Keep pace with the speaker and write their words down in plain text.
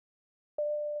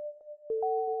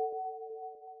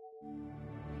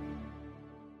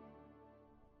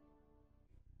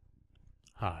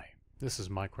Hi, this is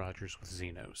Mike Rogers with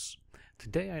Zenoss.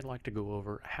 Today I'd like to go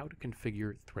over how to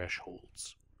configure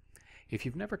thresholds. If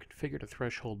you've never configured a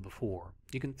threshold before,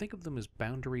 you can think of them as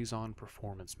boundaries on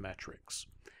performance metrics.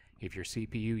 If your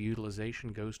CPU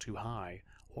utilization goes too high,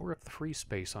 or if the free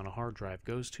space on a hard drive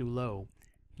goes too low,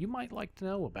 you might like to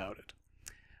know about it.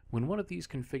 When one of these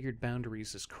configured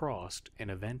boundaries is crossed, an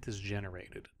event is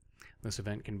generated. This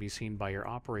event can be seen by your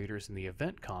operators in the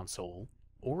event console,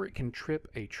 or it can trip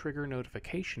a trigger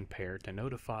notification pair to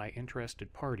notify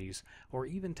interested parties or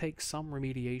even take some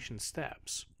remediation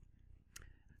steps.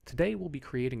 Today we'll be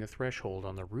creating a threshold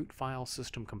on the root file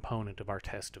system component of our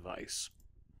test device.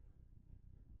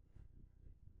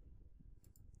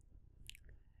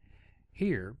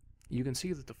 Here, you can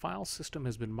see that the file system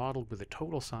has been modeled with a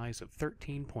total size of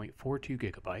 13.42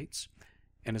 gigabytes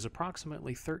and is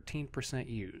approximately 13%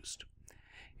 used.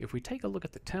 If we take a look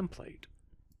at the template,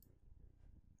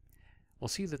 we'll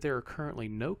see that there are currently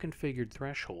no configured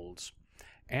thresholds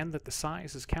and that the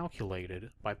size is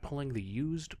calculated by pulling the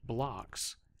used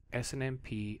blocks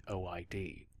SNMP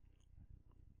OID.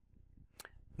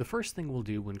 The first thing we'll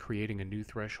do when creating a new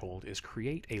threshold is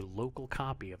create a local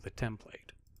copy of the template.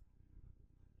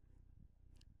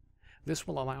 This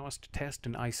will allow us to test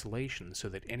in isolation so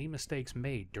that any mistakes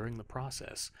made during the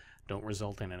process don't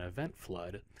result in an event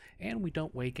flood and we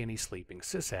don't wake any sleeping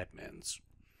sysadmins.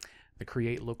 The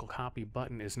Create Local Copy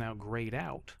button is now grayed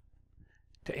out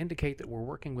to indicate that we're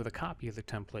working with a copy of the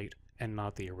template and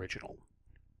not the original.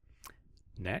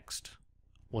 Next,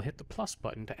 we'll hit the plus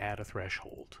button to add a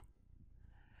threshold.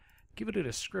 Give it a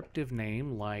descriptive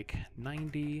name like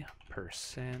 90%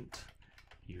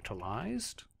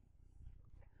 utilized,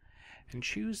 and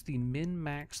choose the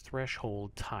min-max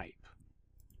threshold type.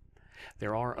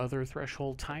 There are other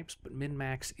threshold types, but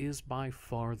min-max is by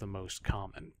far the most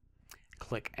common.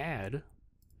 Click Add,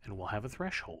 and we'll have a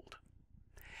threshold.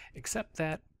 Except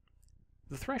that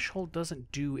the threshold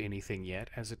doesn't do anything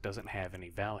yet as it doesn't have any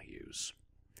values.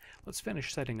 Let's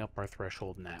finish setting up our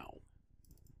threshold now.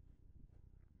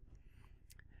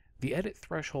 The Edit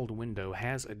Threshold window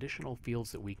has additional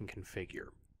fields that we can configure.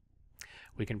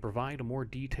 We can provide a more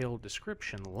detailed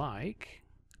description like,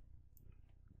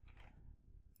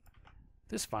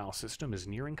 "This file system is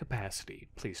nearing capacity.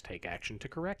 Please take action to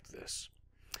correct this."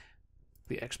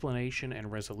 The explanation and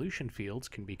resolution fields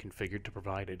can be configured to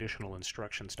provide additional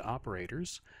instructions to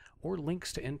operators or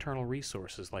links to internal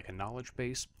resources like a knowledge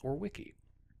base or wiki.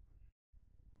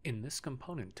 In this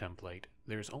component template,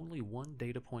 there's only one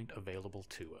data point available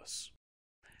to us.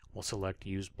 We'll select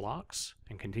Use Blocks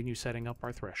and continue setting up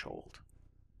our threshold.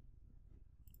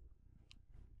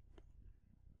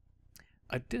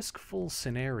 A disk full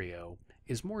scenario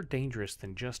is more dangerous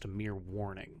than just a mere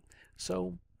warning,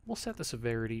 so we'll set the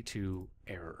severity to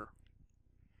Error.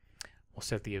 We'll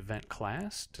set the event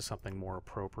class to something more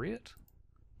appropriate,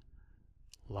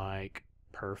 like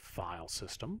per file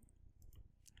system.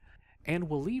 And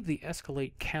we'll leave the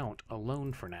escalate count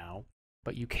alone for now,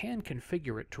 but you can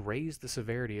configure it to raise the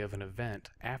severity of an event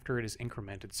after it is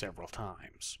incremented several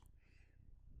times.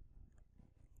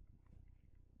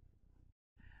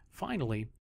 Finally,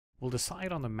 we'll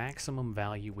decide on the maximum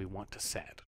value we want to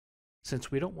set.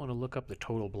 Since we don't want to look up the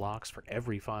total blocks for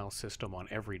every file system on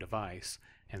every device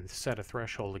and set a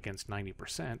threshold against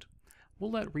 90%, we'll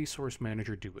let Resource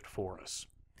Manager do it for us.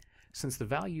 Since the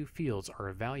value fields are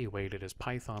evaluated as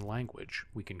Python language,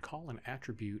 we can call an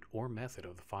attribute or method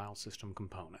of the file system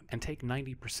component and take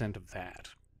 90% of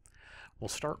that. We'll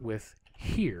start with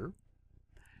here,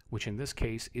 which in this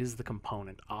case is the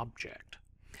component object.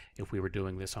 If we were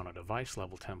doing this on a device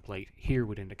level template, here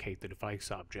would indicate the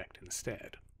device object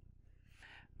instead.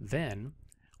 Then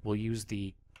we'll use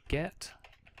the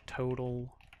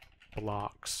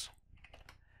getTotalBlocks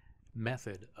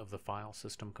method of the file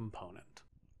system component.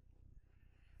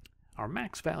 Our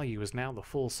max value is now the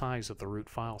full size of the root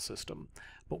file system,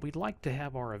 but we'd like to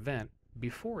have our event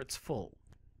before it's full.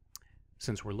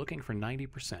 Since we're looking for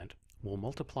 90%, we'll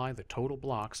multiply the total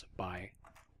blocks by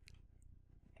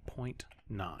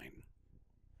 0.9.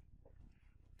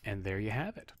 And there you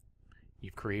have it.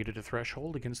 You've created a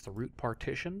threshold against the root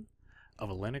partition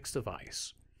of a Linux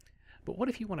device. But what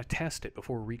if you want to test it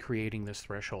before recreating this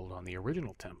threshold on the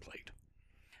original template?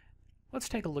 Let's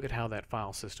take a look at how that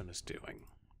file system is doing.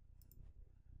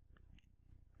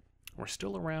 We're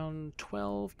still around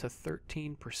 12 to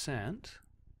 13%.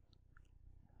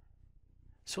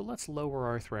 So let's lower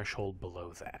our threshold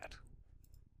below that.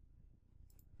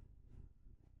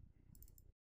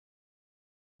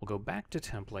 We'll go back to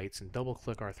templates and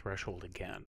double-click our threshold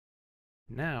again.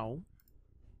 Now,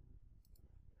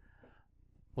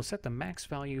 we'll set the max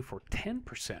value for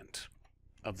 10%.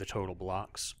 of the total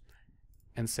blocks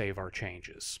and save our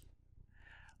changes.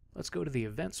 Let's go to the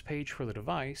events page for the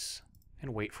device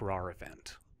and wait for our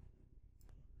event.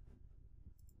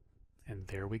 And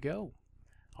there we go.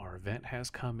 Our event has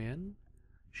come in,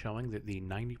 showing that the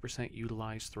 90%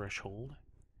 utilized threshold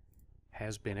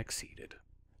has been exceeded.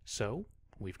 So,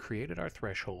 we've created our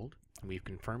threshold, and we've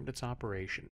confirmed its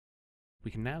operation.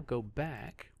 We can now go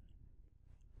back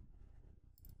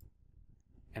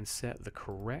and set the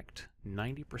correct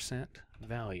 90%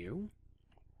 value,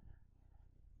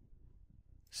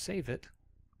 save it,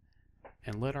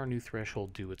 and let our new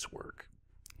threshold do its work.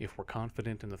 If we're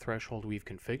confident in the threshold we've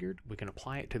configured, we can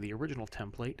apply it to the original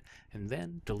template and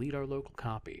then delete our local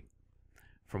copy.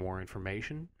 For more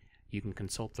information, you can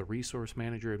consult the Resource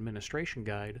Manager Administration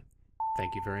Guide.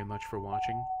 Thank you very much for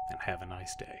watching, and have a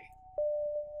nice day.